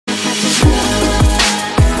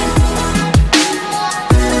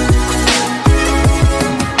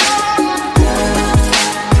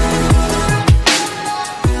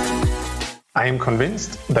I am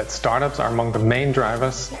convinced that startups are among the main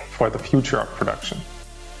drivers for the future of production.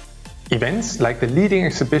 Events like the leading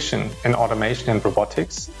exhibition in automation and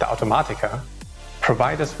robotics, the Automatica,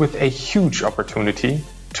 provide us with a huge opportunity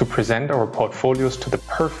to present our portfolios to the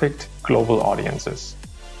perfect global audiences.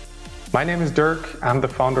 My name is Dirk, I'm the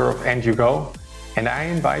founder of And2Go, and I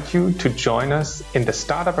invite you to join us in the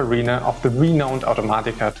startup arena of the renowned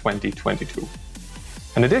Automatica 2022.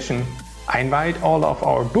 In addition, I invite all of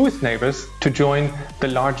our booth neighbors to join the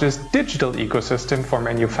largest digital ecosystem for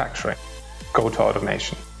manufacturing, Go to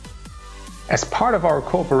Automation. As part of our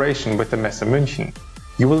cooperation with the Messe München,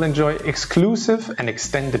 you will enjoy exclusive and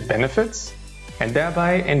extended benefits and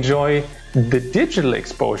thereby enjoy the digital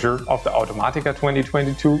exposure of the Automatica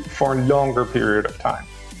 2022 for a longer period of time.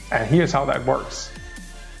 And here's how that works.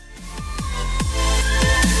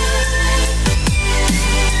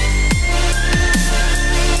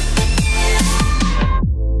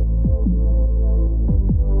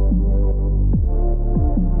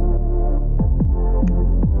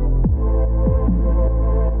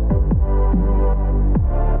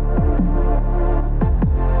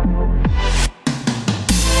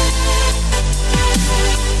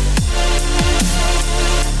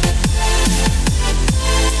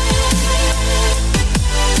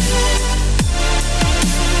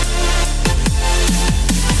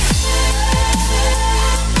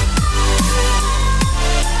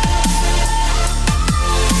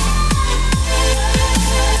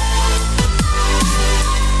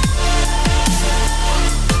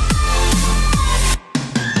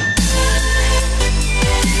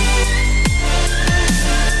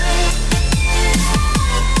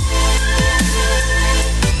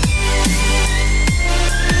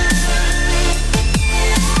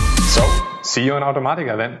 See you in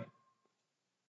Automatica then.